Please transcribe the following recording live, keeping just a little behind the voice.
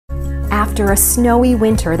after a snowy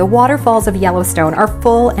winter, the waterfalls of Yellowstone are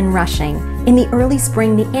full and rushing. In the early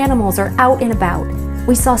spring, the animals are out and about.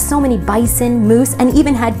 We saw so many bison, moose, and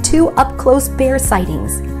even had 2 up-close bear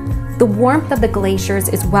sightings. The warmth of the glaciers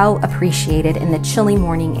is well appreciated in the chilly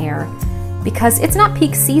morning air. Because it's not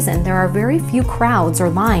peak season, there are very few crowds or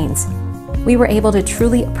lines. We were able to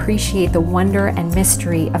truly appreciate the wonder and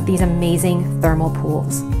mystery of these amazing thermal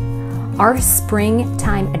pools. Our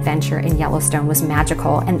springtime adventure in Yellowstone was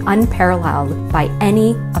magical and unparalleled by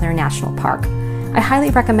any other national park. I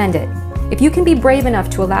highly recommend it. If you can be brave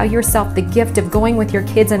enough to allow yourself the gift of going with your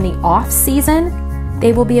kids in the off-season,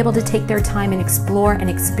 they will be able to take their time and explore and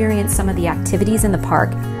experience some of the activities in the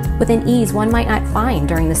park with an ease one might not find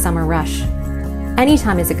during the summer rush.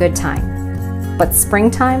 Anytime is a good time, but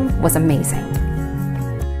springtime was amazing.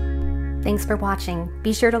 Thanks for watching.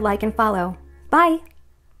 Be sure to like and follow. Bye!